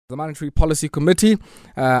The Monetary Policy Committee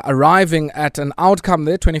arriving at an outcome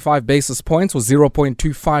there, 25 basis points or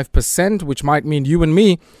 0.25%, which might mean you and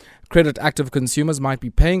me, credit-active consumers, might be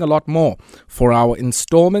paying a lot more for our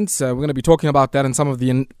installments. We're going to be talking about that and some of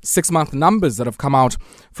the 6-month numbers that have come out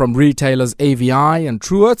from retailers AVI and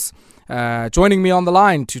Truworths. Joining me on the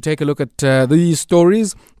line to take a look at these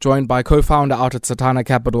stories, joined by co-founder out at Setana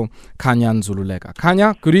Capital, Khanya Ndzululeka.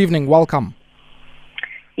 Khanya, good evening, welcome.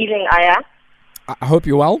 Evening, Aya. I hope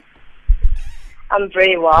you're well. I'm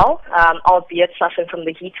very well, albeit suffering from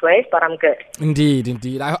the heat wave, but I'm good.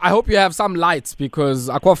 Indeed. I hope you have some lights, because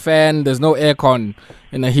aqua fan, there's no aircon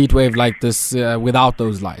in a heat wave like this without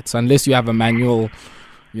those lights, unless you have a manual,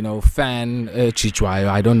 fan, chichwa.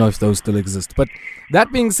 I don't know if those still exist. But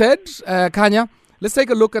that being said, Khanya, let's take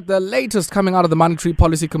a look at the latest coming out of the Monetary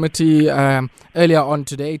Policy Committee earlier on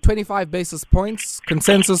today. 25 basis points.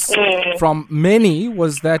 Consensus from many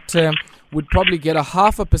was that would probably get a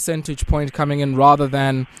half a percentage point coming in rather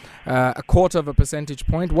than a quarter of a percentage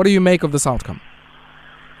point. What do you make of this outcome?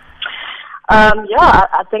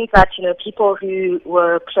 I think that, people who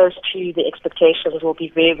were close to the expectations will be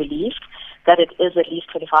very relieved that it is at least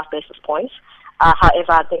 25 basis points.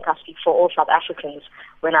 However, I think I speak for all South Africans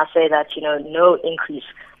when I say that, no increase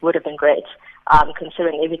would have been great,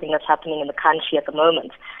 considering everything that's happening in the country at the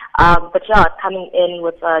moment. Coming in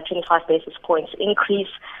with a 25 basis points increase,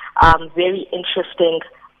 very interesting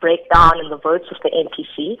breakdown in the votes of the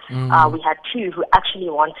NPC. We had two who actually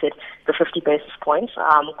wanted the 50 basis points.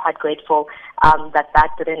 Quite grateful that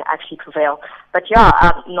didn't actually prevail. But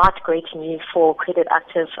not great news for credit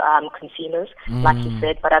active consumers, like you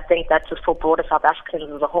said. But I think that's just for broader South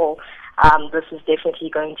Africans as a whole. This is definitely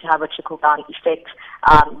going to have a trickle down effect,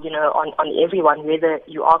 on everyone, whether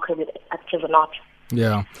you are credit active or not.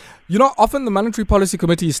 Yeah. Often the Monetary Policy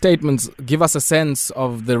Committee statements give us a sense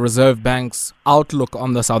of the Reserve Bank's outlook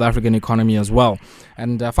on the South African economy as well.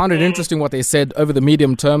 And I found it interesting what they said over the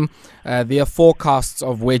medium term. Their forecasts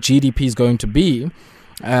of where GDP is going to be,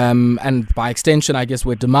 and by extension, I guess,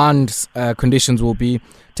 where demand conditions will be,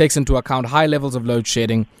 takes into account high levels of load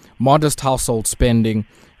shedding, modest household spending,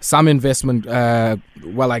 some investment,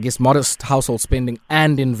 modest household spending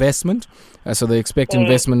and investment. So they expect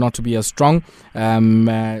investment not to be as strong.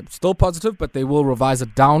 Still positive, but they will revise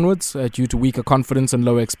it downwards due to weaker confidence and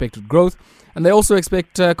lower expected growth. And they also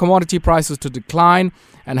expect commodity prices to decline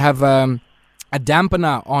and have a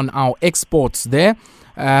dampener on our exports there.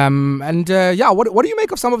 What do you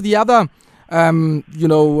make of some of the other,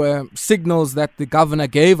 signals that the governor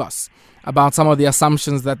gave us about some of the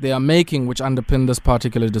assumptions that they are making which underpin this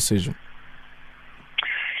particular decision?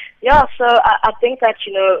 Yeah, so I think that,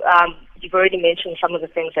 you've already mentioned some of the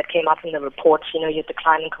things that came up in the report, your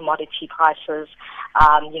declining commodity prices.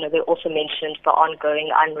 They also mentioned the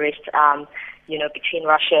ongoing unrest, between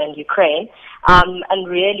Russia and Ukraine. And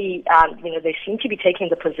really, they seem to be taking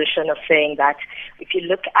the position of saying that if you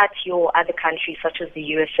look at your other countries such as the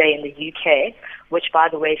USA and the UK, which, by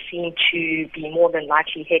the way, seem to be more than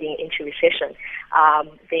likely heading into recession,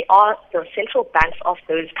 the central banks of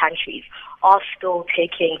those countries are still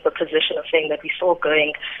taking the position of saying that we're still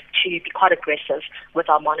going to be quite aggressive with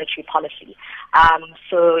our monetary policy.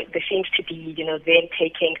 So there seems to be, them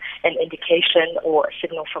taking an indication or a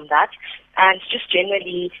signal from that. And just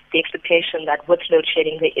generally the expectation that with load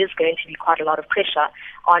shedding, there is going to be quite a lot of pressure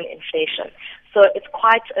on inflation. So it's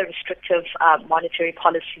quite a restrictive monetary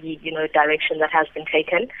policy, direction that has been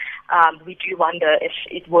taken. We do wonder if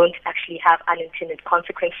it won't actually have unintended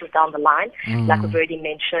consequences down the line. Like we've already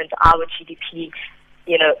mentioned, our GDP,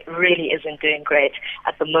 really isn't doing great.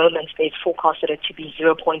 At the moment, they've forecasted it to be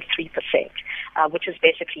 0.3%, which is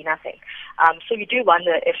basically nothing. So we do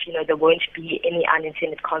wonder if, there won't be any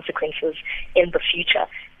unintended consequences in the future.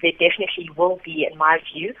 There definitely will be, in my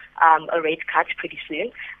view, a rate cut pretty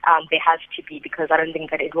soon. There has to be, because I don't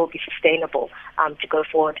think that it will be sustainable to go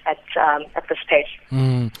forward at this pace.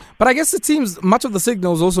 But I guess it seems much of the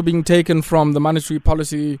signal is also being taken from the monetary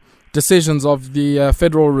policy decisions of the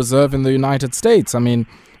Federal Reserve in the United States. I mean,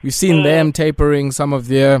 we've seen them tapering some of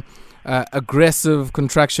their aggressive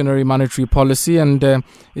contractionary monetary policy, and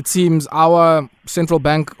it seems our central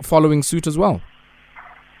bank following suit as well.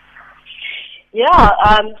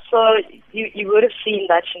 So you would have seen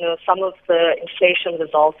that, some of the inflation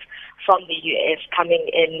results from the US coming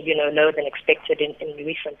in, lower than expected in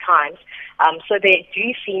recent times. So they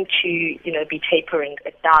do seem to, be tapering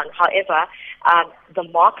it down. However, the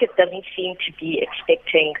market doesn't seem to be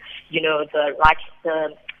expecting,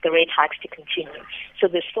 the the rate hikes to continue. So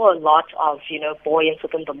there's still a lot of, buoyance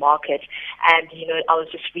within the market. And, I was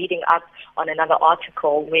just reading up on another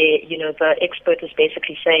article where, the expert is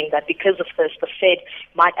basically saying that because of this, the Fed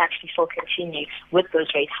might actually still continue with those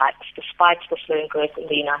rate hikes despite the slowing growth in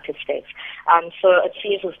the United States. So it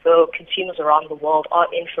seems as though consumers around the world are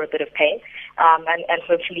in for a bit of pain. And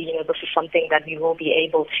hopefully, this is something that we will be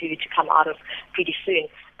able to come out of pretty soon.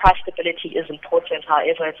 Price stability is important.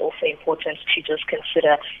 However, it's also important to just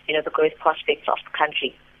consider, the growth prospects of the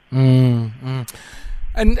country.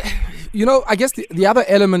 And, I guess the other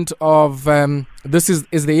element of this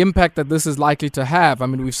is the impact that this is likely to have. I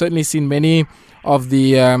mean, we've certainly seen many of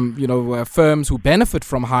the, firms who benefit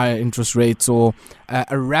from higher interest rates or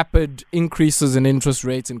a rapid increases in interest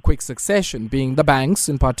rates in quick succession, being the banks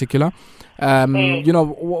in particular.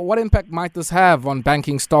 What impact might this have on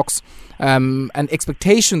banking stocks and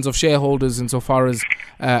expectations of shareholders insofar as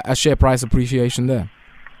a share price appreciation there?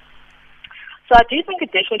 So I do think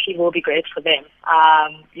it definitely will be great for them.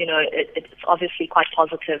 It's obviously quite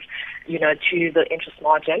positive, to the interest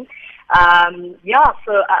margin.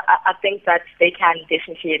 So I think that they can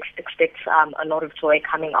definitely expect a lot of joy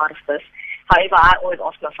coming out of this. However, I always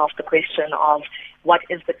ask myself the question of what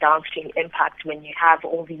is the downstream impact when you have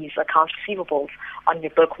all these accounts receivables on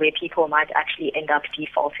your book where people might actually end up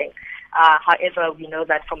defaulting. However, we know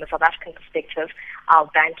that from a South African perspective, our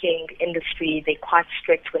banking industry, they're quite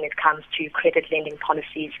strict when it comes to credit lending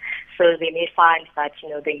policies. So they may find that,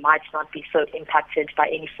 they might not be so impacted by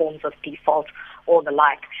any forms of default or the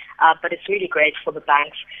like. But it's really great for the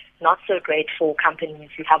banks, not so great for companies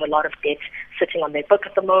who have a lot of debt sitting on their book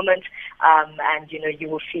at the moment. And, you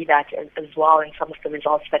will see that as well in some of the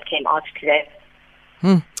results that came out today.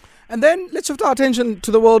 And then let's shift our attention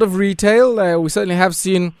to the world of retail. We certainly have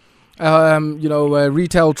seen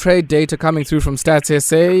retail trade data coming through from Stats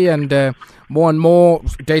SA, and more and more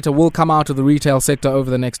data will come out of the retail sector over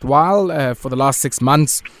the next while for the last 6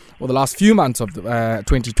 months or the last few months of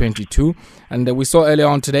 2022. And we saw earlier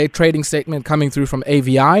on today trading statement coming through from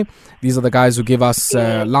AVI. These are the guys who give us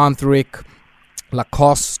Lanthric,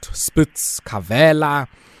 Lacoste, Spitz, Cavella,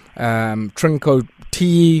 Trinco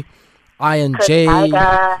T, I&J.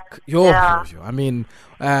 I mean,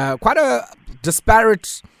 quite a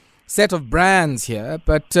disparate set of brands here,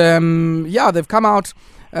 but they've come out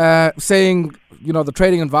saying the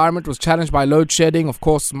trading environment was challenged by load shedding, of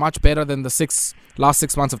course much better than the last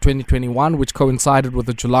 6 months of 2021, which coincided with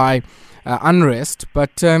the July unrest,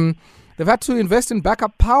 but they've had to invest in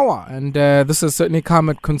backup power, and this has certainly come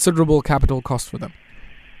at considerable capital cost for them.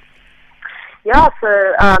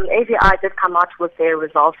 So AVI did come out with their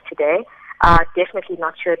results today. Definitely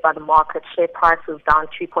not shared by the market. Share price was down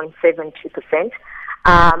 2.72%.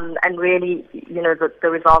 And really, the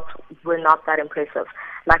results were not that impressive.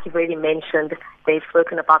 Like you've already mentioned, they've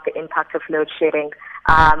spoken about the impact of load shedding.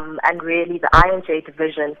 And really, the I&J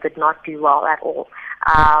division did not do well at all.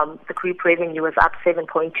 The group revenue was up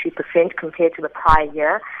 7.2% compared to the prior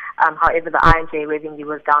year. However, the I&J revenue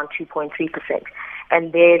was down 2.3%.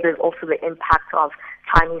 And there's also the impact of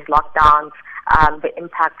Chinese lockdowns, the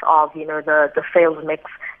impact of, the sales mix,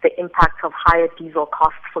 the impact of higher diesel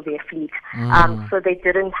costs for their fleet. So they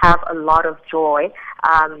didn't have a lot of joy,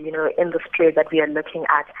 in this period that we are looking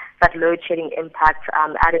at, that load shedding impact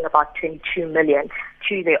adding about 22 million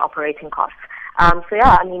to their operating costs.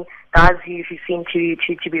 Guys who seem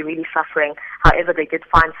to be really suffering. However, they did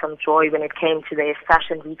find some joy when it came to their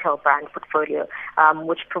fashion retail brand portfolio,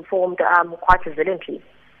 which performed quite resiliently.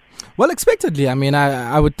 Well, expectedly. I mean,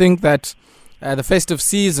 I would think that the festive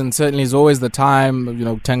season certainly is always the time,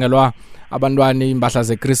 Tangalwa, Abandwani,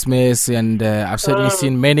 Mbahla Christmas, and I've certainly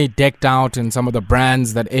seen many decked out in some of the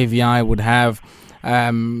brands that AVI would have.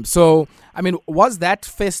 So, I mean, was that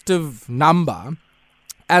festive number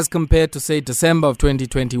as compared to, say, December of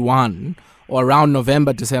 2021 or around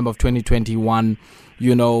November, December of 2021,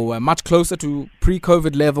 much closer to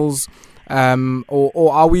pre-COVID levels,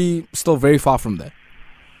 or are we still very far from there?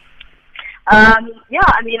 I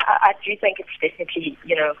do think it's definitely,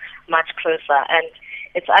 much closer. And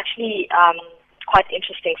it's actually quite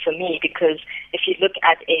interesting for me because if you look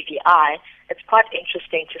at AVI, it's quite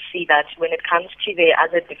interesting to see that when it comes to their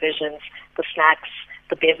other divisions, the snacks,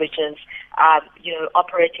 the beverages,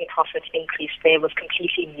 operating profit increase there was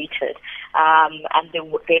completely muted. And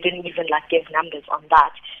they didn't even give numbers on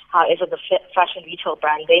that. However, the fashion retail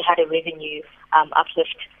brand, they had a revenue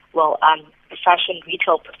uplift. The fashion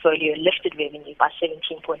retail portfolio lifted revenue by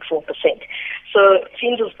 17.4%. So it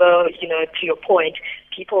seems as though, to your point,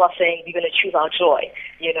 people are saying we're going to choose our joy,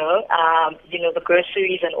 the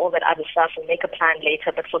groceries and all that other stuff and make a plan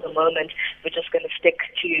later. But for the moment, we're just going to stick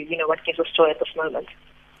to, what gives us joy at this moment.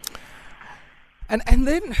 And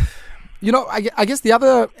then, I guess the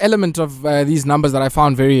other element of these numbers that I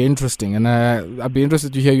found very interesting, and I'd be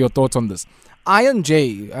interested to hear your thoughts on this.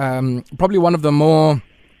 I&J, probably one of the more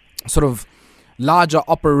sort of larger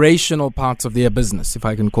operational parts of their business, if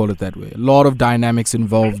I can call it that way. A lot of dynamics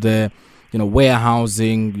involved there,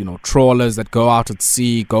 warehousing, trawlers that go out at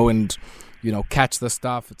sea, go and, catch the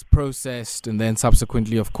stuff, it's processed, and then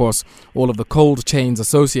subsequently, of course, all of the cold chains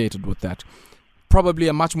associated with that. Probably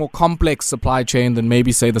a much more complex supply chain than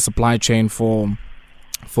maybe, say, the supply chain for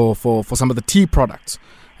some of the tea products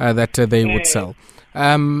that they would sell.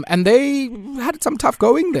 And they had some tough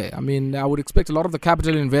going there. I mean, I would expect a lot of the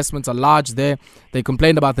capital investments are large there. They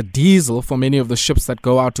complained about the diesel for many of the ships that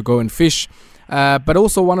go out to go and fish. But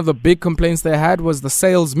also one of the big complaints they had was the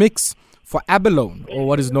sales mix for abalone, or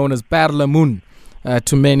what is known as perlemoen,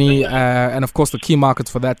 to many. And of course, the key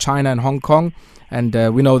markets for that, China and Hong Kong. And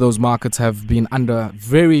we know those markets have been under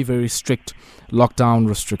very, very strict lockdown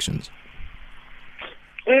restrictions.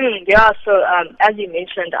 So as you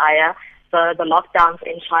mentioned, Aya, the lockdowns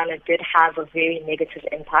in China did have a very negative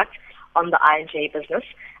impact on the I&J business.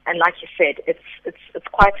 And like you said, it's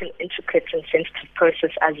quite an intricate and sensitive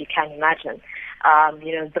process, as you can imagine.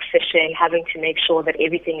 The fishing, having to make sure that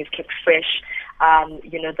everything is kept fresh.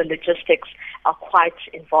 The logistics are quite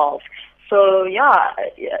involved. So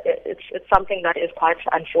it's something that is quite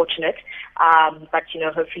unfortunate. But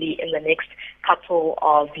hopefully in the next couple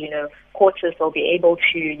of quarters they'll be able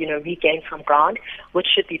to regain some ground, which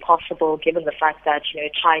should be possible given the fact that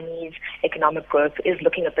Chinese economic growth is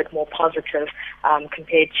looking a bit more positive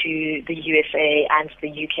compared to the USA and the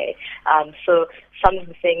UK. So some of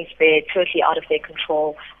the things, they're totally out of their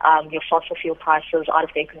control. Your fossil fuel prices out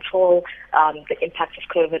of their control. The impact of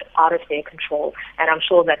COVID out of their control. And I'm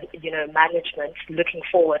sure that management looking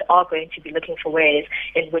forward are going to be looking for ways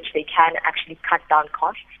in which they can actually cut down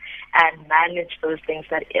costs and manage those things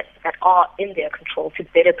that are in their control to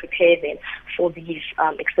better prepare them for these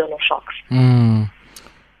external shocks.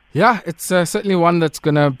 Yeah, it's certainly one that's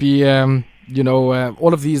going to be,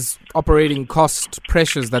 all of these operating cost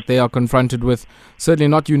pressures that they are confronted with, certainly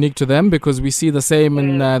not unique to them, because we see the same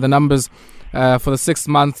in the numbers for the 6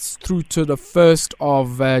 months through to the 1st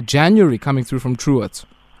of January coming through from Truworths.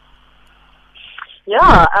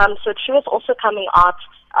 So Truworths also coming out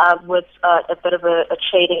with a bit of a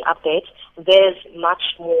trading update. There's much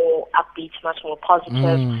more upbeat, much more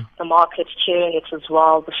positive. The market's cheering it as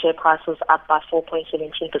well. The share price was up by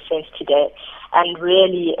 4.17% today. And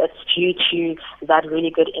really, it's due to that really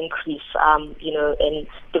good increase, in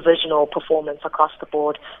divisional performance across the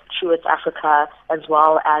board. Truworths Africa, as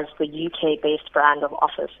well as the UK-based brand of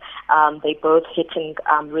Office. They both hitting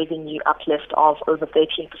revenue uplift of over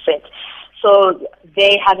 13%. So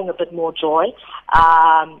they're having a bit more joy.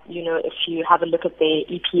 If you have a look at their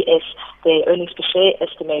EPS, their earnings per share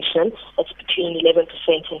estimation, it's between 11%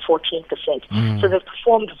 and 14%. So they've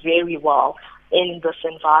performed very well in this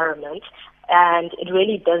environment. And it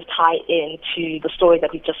really does tie into the story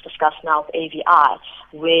that we just discussed now with AVI,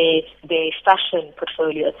 where their fashion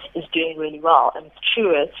portfolio is doing really well. And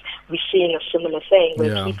Truworths, we're seeing a similar thing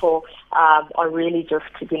where people are really just,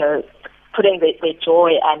 putting their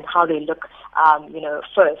joy and how they look,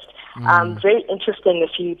 first. Very interesting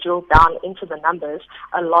if you drill down into the numbers,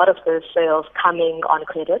 a lot of those sales coming on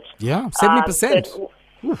credit. 70%.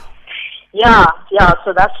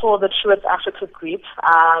 So that's for the Truworths Africa group,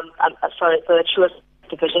 the Truworths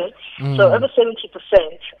division. So over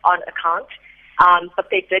 70% on account. But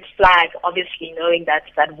they did flag, obviously knowing that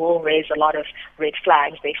will raise a lot of red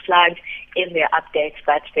flags. They flagged in their updates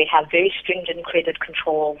that they have very stringent credit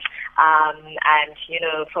controls.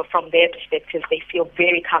 From their perspective, they feel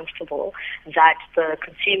very comfortable that the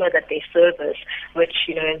consumer that they service, which,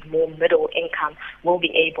 is more middle income, will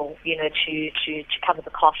be able, to cover the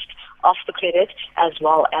cost of the credit as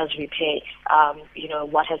well as repay,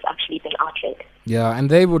 what has actually been outlaid. Yeah, and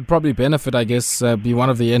they would probably benefit, I guess, be one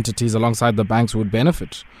of the entities alongside the banks would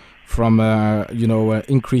benefit from,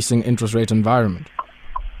 increasing interest rate environment.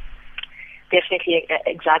 Definitely,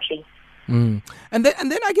 exactly. And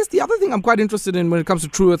then I guess the other thing I'm quite interested in when it comes to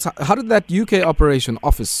Truworths, how did that UK operation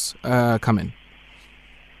Office come in?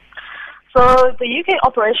 So the UK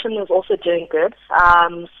operation is also doing good.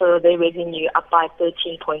 So their revenue up by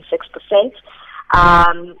 13.6%.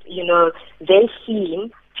 They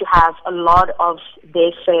seem to have a lot of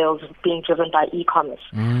their sales being driven by e-commerce,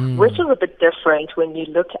 which is a bit different when you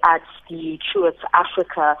look at the Truworths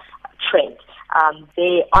Africa trend.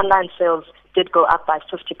 Their online sales did go up by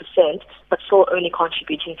 50%, but still only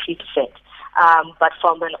contributing 3%. But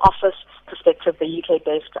from an office perspective, the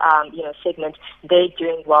UK-based, segment, they're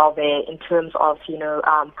doing well there in terms of,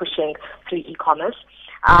 pushing through e-commerce.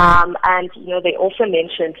 And they also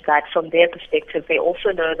mentioned that from their perspective, they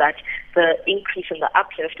also know that the increase in the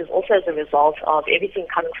uplift is also as a result of everything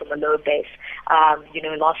coming from a low base.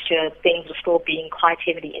 Last year things were still being quite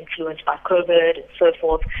heavily influenced by COVID and so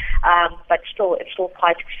forth, but it's still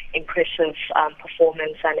quite impressive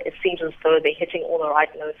performance, and it seems as though they're hitting all the right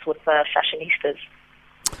notes with the fashionistas.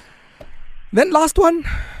 Then last one,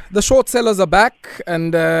 the short sellers are back,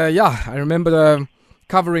 and I remember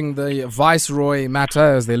covering the Viceroy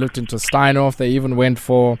matter as they looked into Steinhoff. They even went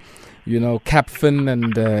for, Capfin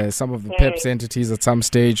and some of the PEP's entities at some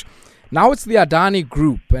stage. Now it's the Adani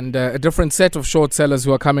group and a different set of short sellers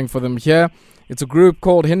who are coming for them here. It's a group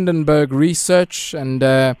called Hindenburg Research, and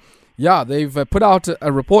they've put out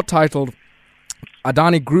a report titled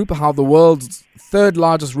Adani Group, how the world's third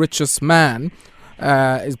largest, richest man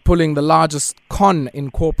is pulling the largest con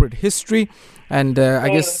in corporate history. And I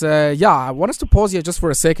want us to pause here just for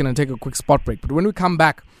a second and take a quick spot break. But when we come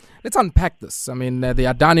back, let's unpack this. I mean, the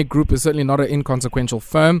Adani Group is certainly not an inconsequential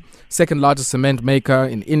firm. Second largest cement maker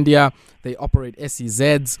in India. They operate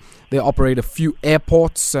SEZs. They operate a few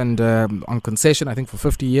airports and on concession, I think, for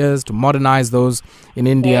 50 years to modernize those in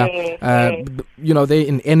India. They're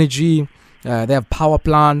in energy. They have power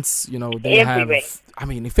plants. They everywhere.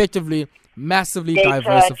 have, effectively, massively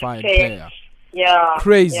diversified player. Yeah.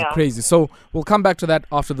 Crazy. So we'll come back to that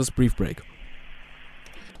after this brief break.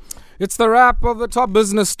 It's the wrap of the top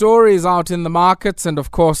business stories out in the markets. And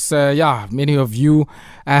of course, many of you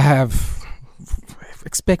have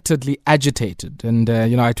expectedly agitated. And,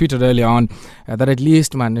 I tweeted earlier on that at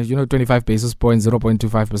least, 25 basis points,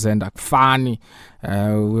 0.25%, funny. We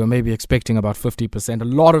were maybe expecting about 50%. A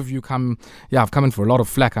lot of you have come in for a lot of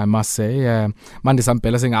flack, I must say. Mandi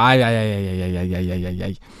Sampela saying,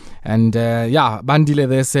 aye. And Bandile,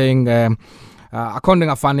 they're saying, according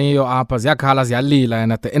to Faneo Apas, Yakala Yalila,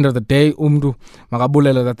 and at the end of the day, Umdu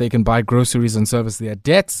Magabulela, that they can buy groceries and service their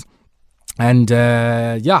debts. And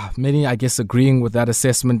many, I guess, agreeing with that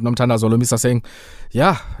assessment. Nomtanda Zolomisa saying,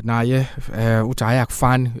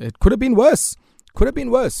 it could have been worse.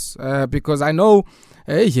 Because I know,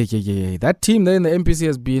 that team there in the MPC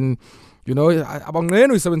has been,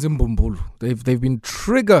 they've been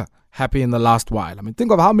trigger happy in the last while. I mean,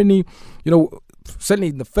 think of how many,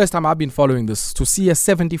 certainly the first time I've been following this, to see a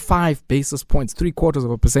 75 basis points, 0.75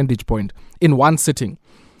 of a percentage point in one sitting.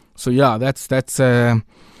 So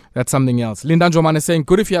that's something else. Linda Joman is saying,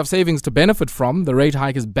 good if you have savings to benefit from. The rate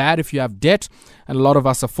hike is bad if you have debt. And a lot of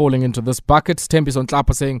us are falling into this bucket. Tempis on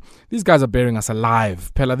Tlapa saying, these guys are burying us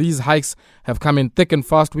alive. Pella, these hikes have come in thick and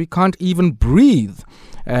fast. We can't even breathe.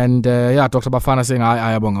 And Dr. Bafana saying,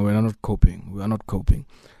 Ayabonga, we are not coping.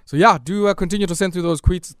 So do continue to send through those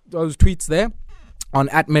tweets there on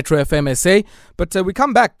 @MetroFMSA. But we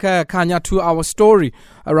come back, Khanya, to our story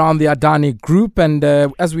around the Adani Group. And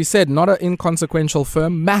as we said, not an inconsequential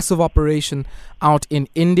firm, massive operation out in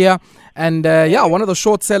India. And one of the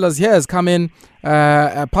short sellers here has come in,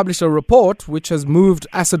 published a report which has moved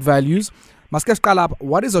asset values. Maskesh Kalab,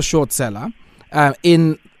 what is a short seller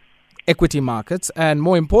in equity markets? And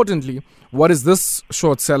more importantly, what is this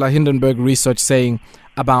short seller, Hindenburg Research, saying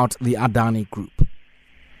about the Adani Group?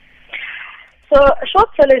 So a short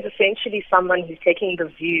seller is essentially someone who's taking the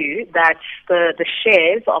view that the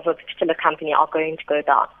shares of a particular company are going to go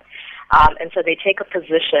down. And so they take a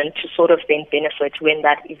position to sort of then benefit when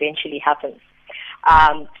that eventually happens.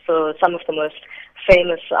 So some of the most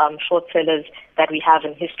famous short sellers that we have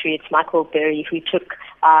in history, it's Michael Berry, who took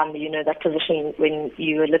that position when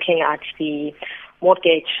you were looking at the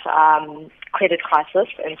mortgage credit crisis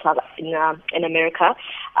in America.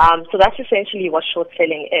 So that's essentially what short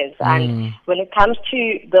selling is. And when it comes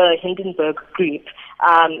to the Hindenburg Group,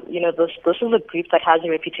 this is a group that has a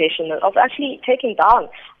reputation of actually taking down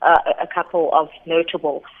a couple of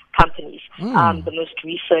notable companies. The most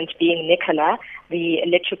recent being Nikola, the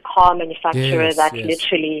electric car manufacturer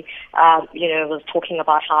literally, was talking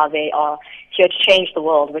about how they are here to change the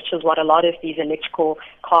world, which is what a lot of these electrical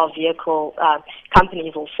car vehicle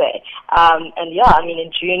companies will say.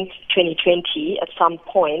 In June 2020, at some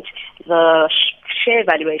point, the share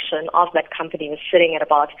valuation of that company was sitting at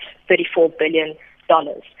about $34 billion.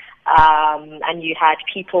 And you had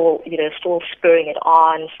people, still spurring it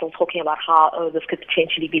on, still talking about how, this could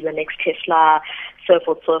potentially be the next Tesla, so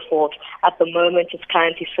forth, so forth. At the moment, it's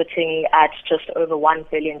currently sitting at just over $1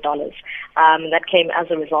 billion. That came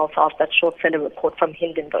as a result of that short seller report from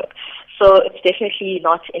Hindenburg. So it's definitely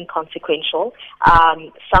not inconsequential.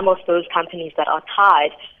 Some of those companies that are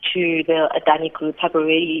tied to the Adani group have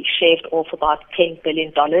already shaved off about $10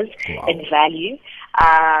 billion in value.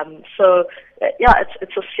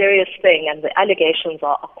 It's a serious thing, and the allegations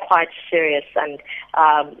are quite serious and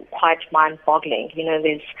quite mind-boggling.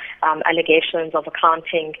 There's allegations of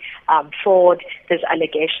accounting fraud. There's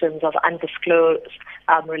allegations of undisclosed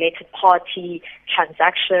related party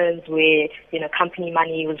transactions where company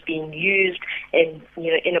money was being used in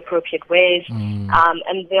inappropriate ways.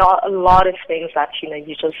 And there are a lot of things that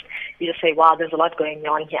you just say, wow, there's a lot going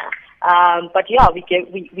on here. But we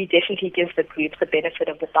definitely give the group the benefit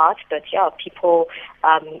of the doubt. But people,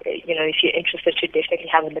 if you're interested, should definitely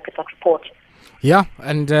have a look at that report. Yeah,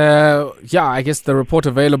 and I guess the report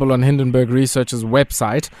available on Hindenburg Research's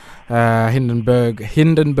website,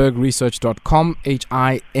 hindenburgresearch.com,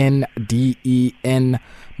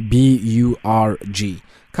 HINDENBURG.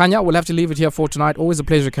 Khanya, we'll have to leave it here for tonight. Always a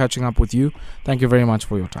pleasure catching up with you. Thank you very much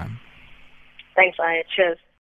for your time. Thanks, Aya. Cheers.